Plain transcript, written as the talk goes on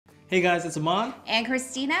Hey guys, it's Amon and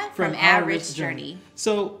Christina from Our Rich Journey.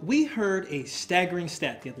 So we heard a staggering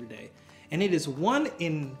stat the other day, and it is 1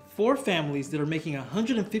 in 4 families that are making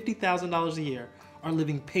 $150,000 a year are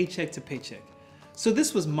living paycheck to paycheck. So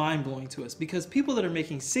this was mind-blowing to us because people that are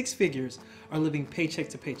making 6 figures are living paycheck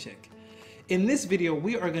to paycheck. In this video,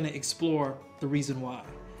 we are going to explore the reason why,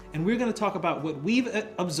 and we're going to talk about what we've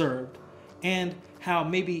observed and how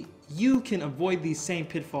maybe you can avoid these same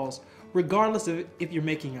pitfalls regardless of if you're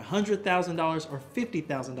making $100,000 or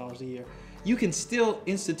 $50,000 a year. You can still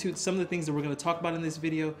institute some of the things that we're going to talk about in this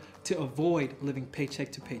video to avoid living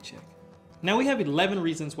paycheck to paycheck. Now we have 11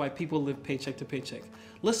 reasons why people live paycheck to paycheck.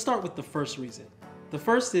 Let's start with the first reason. The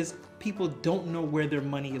first is people don't know where their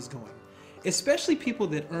money is going. Especially people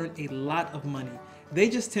that earn a lot of money. They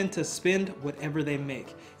just tend to spend whatever they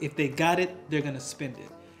make. If they got it, they're going to spend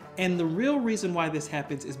it. And the real reason why this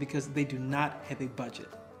happens is because they do not have a budget.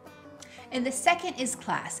 And the second is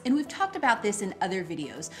class, and we've talked about this in other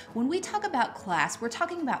videos. When we talk about class, we're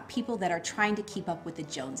talking about people that are trying to keep up with the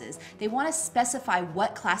Joneses. They want to specify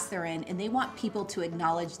what class they're in, and they want people to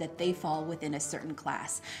acknowledge that they fall within a certain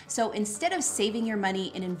class. So instead of saving your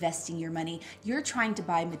money and investing your money, you're trying to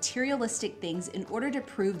buy materialistic things in order to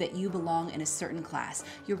prove that you belong in a certain class.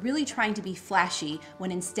 You're really trying to be flashy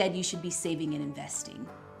when instead you should be saving and investing.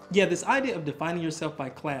 Yeah, this idea of defining yourself by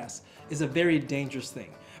class is a very dangerous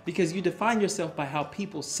thing because you define yourself by how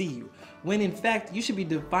people see you, when in fact you should be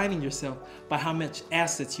defining yourself by how much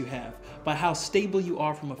assets you have, by how stable you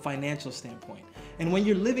are from a financial standpoint. And when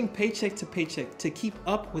you're living paycheck to paycheck to keep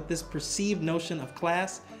up with this perceived notion of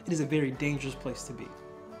class, it is a very dangerous place to be.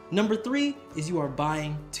 Number 3 is you are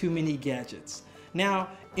buying too many gadgets. Now,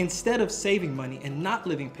 instead of saving money and not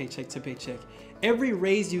living paycheck to paycheck, every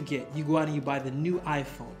raise you get, you go out and you buy the new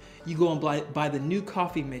iPhone, you go and buy the new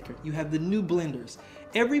coffee maker, you have the new blenders,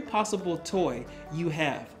 every possible toy you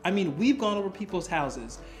have. I mean, we've gone over people's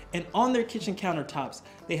houses and on their kitchen countertops,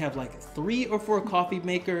 they have like 3 or 4 coffee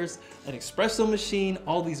makers, an espresso machine,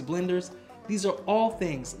 all these blenders. These are all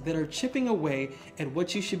things that are chipping away at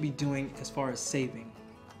what you should be doing as far as saving.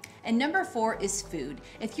 And number 4 is food.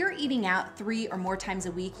 If you're eating out 3 or more times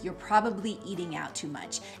a week, you're probably eating out too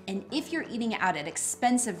much. And if you're eating out at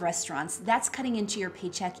expensive restaurants, that's cutting into your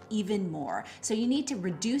paycheck even more. So you need to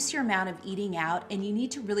reduce your amount of eating out, and you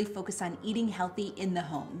need to really focus on eating healthy in the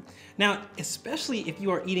home. Now, especially if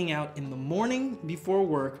you are eating out in the morning before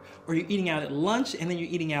work, or you're eating out at lunch and then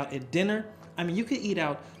you're eating out at dinner, I mean, you could eat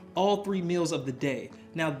out all 3 meals of the day.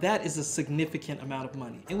 Now that is a significant amount of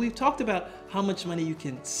money. And we've talked about how much money you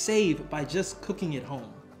can save by just cooking at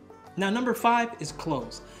home. Now number 5 is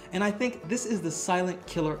clothes. And I think this is the silent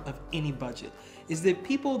killer of any budget, is that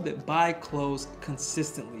people that buy clothes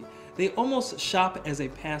consistently, they almost shop as a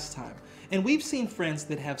pastime. And we've seen friends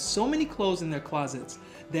that have so many clothes in their closets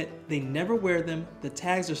that they never wear them, the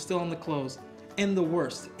tags are still on the clothes, and the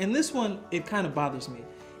worst, and this one, it kind of bothers me.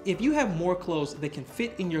 If you have more clothes that can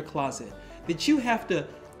fit in your closet, that you have to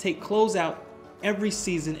take clothes out every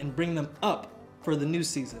season and bring them up for the new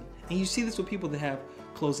season. And you see this with people that have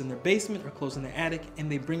clothes in their basement or clothes in their attic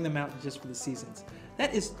and they bring them out just for the seasons.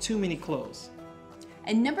 That is too many clothes.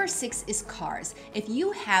 And number 6 is cars. If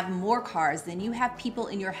you have more cars than you have people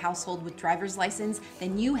in your household with driver's license,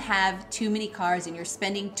 then you have too many cars and you're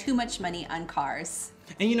spending too much money on cars.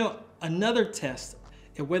 And you know, another test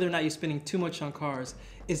at whether or not you're spending too much on cars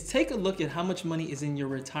is take a look at how much money is in your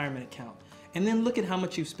retirement account and then look at how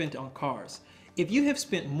much you've spent on cars. If you have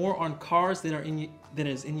spent more on cars than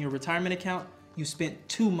is in your retirement account, you spent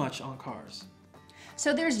too much on cars.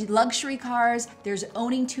 So there's luxury cars, there's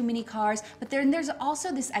owning too many cars, but then there's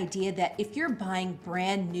also this idea that if you're buying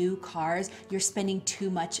brand new cars, you're spending too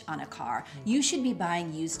much on a car. You should be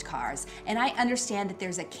buying used cars. And I understand that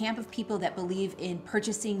there's a camp of people that believe in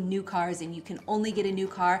purchasing new cars and you can only get a new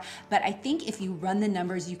car, but I think if you run the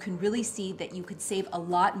numbers, you can really see that you could save a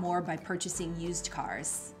lot more by purchasing used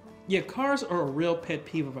cars. Yeah, cars are a real pet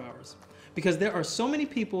peeve of ours, because there are so many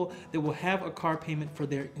people that will have a car payment for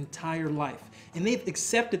their entire life, and they've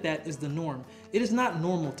accepted that as the norm. It is not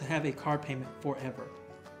normal to have a car payment forever.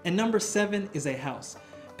 And number 7 is a house.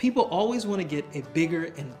 People always want to get a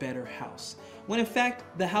bigger and better house, when in fact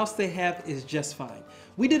the house they have is just fine.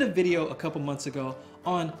 We did a video a couple months ago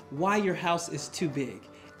on why your house is too big,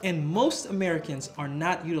 and most Americans are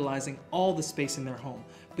not utilizing all the space in their home,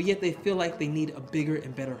 but yet they feel like they need a bigger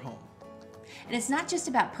and better home. And it's not just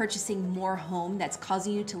about purchasing more home that's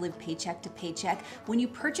causing you to live paycheck to paycheck. When you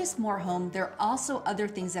purchase more home, there are also other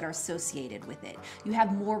things that are associated with it. You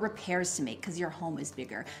have more repairs to make because your home is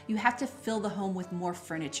bigger. You have to fill the home with more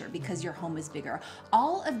furniture because your home is bigger.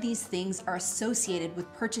 All of these things are associated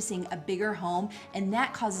with purchasing a bigger home, and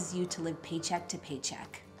that causes you to live paycheck to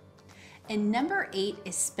paycheck. And number 8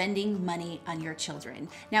 is spending money on your children.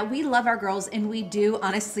 Now, we love our girls and we do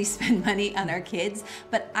honestly spend money on our kids,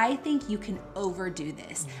 but I think you can overdo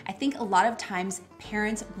this. I think a lot of times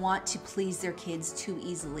parents want to please their kids too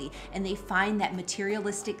easily, and they find that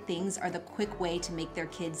materialistic things are the quick way to make their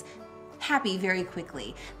kids happy very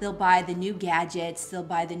quickly. They'll buy the new gadgets, they'll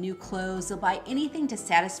buy the new clothes, they'll buy anything to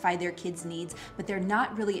satisfy their kids' needs, but they're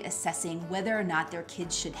not really assessing whether or not their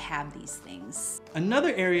kids should have these things.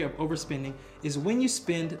 Another area of overspending is when you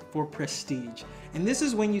spend for prestige. And this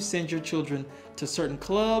is when you send your children to certain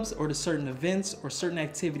clubs or to certain events or certain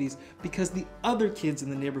activities because the other kids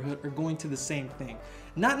in the neighborhood are going to the same thing.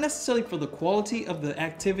 Not necessarily for the quality of the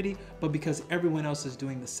activity, but because everyone else is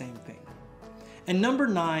doing the same thing. And number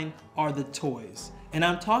 9 are the toys. And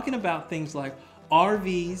I'm talking about things like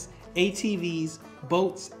RVs, ATVs,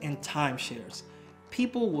 boats, and timeshares.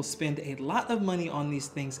 People will spend a lot of money on these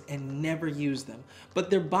things and never use them, but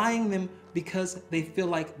they're buying them because they feel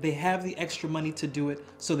like they have the extra money to do it,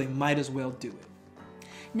 so they might as well do it.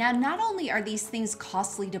 Now, not only are these things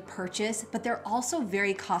costly to purchase, but they're also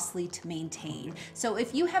very costly to maintain. So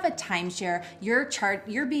if you have a timeshare,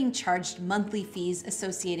 you're being charged monthly fees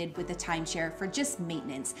associated with the timeshare for just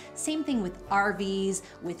maintenance. Same thing with RVs,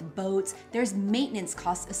 with boats. There's maintenance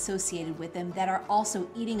costs associated with them that are also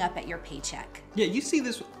eating up at your paycheck. Yeah, you see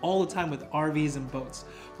this all the time with RVs and boats,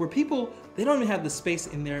 where people, they don't even have the space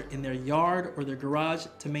in their yard or their garage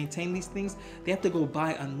to maintain these things. They have to go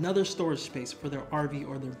buy another storage space for their RV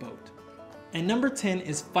or their boat. And number 10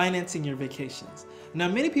 is financing your vacations. Now,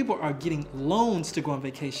 many people are getting loans to go on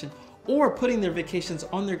vacation or putting their vacations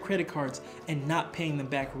on their credit cards and not paying them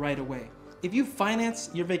back right away. If you finance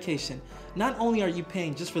your vacation, not only are you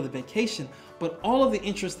paying just for the vacation, but all of the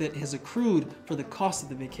interest that has accrued for the cost of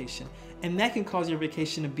the vacation. And that can cause your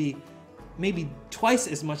vacation to be maybe twice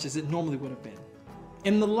as much as it normally would have been.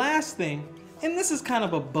 And the last thing, and this is kind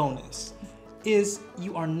of a bonus, is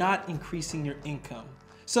you are not increasing your income.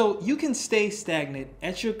 So you can stay stagnant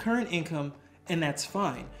at your current income, and that's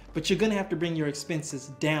fine, but you're gonna have to bring your expenses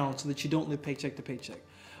down so that you don't live paycheck to paycheck.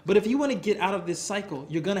 But if you wanna get out of this cycle,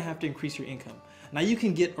 you're gonna have to increase your income. Now, you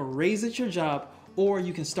can get a raise at your job, or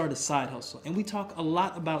you can start a side hustle. And we talk a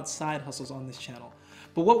lot about side hustles on this channel.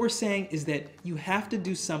 But what we're saying is that you have to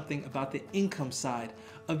do something about the income side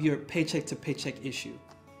of your paycheck to paycheck issue.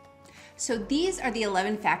 So these are the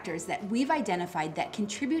 11 factors that we've identified that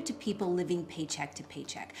contribute to people living paycheck to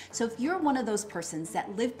paycheck. So if you're one of those persons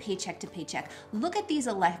that live paycheck to paycheck, look at these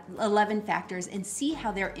 11 factors and see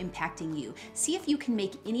how they're impacting you. See if you can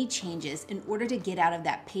make any changes in order to get out of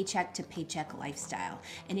that paycheck to paycheck lifestyle.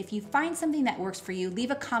 And if you find something that works for you,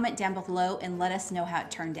 leave a comment down below and let us know how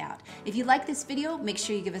it turned out. If you like this video, make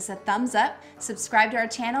sure you give us a thumbs up, subscribe to our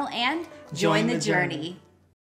channel, and join the journey.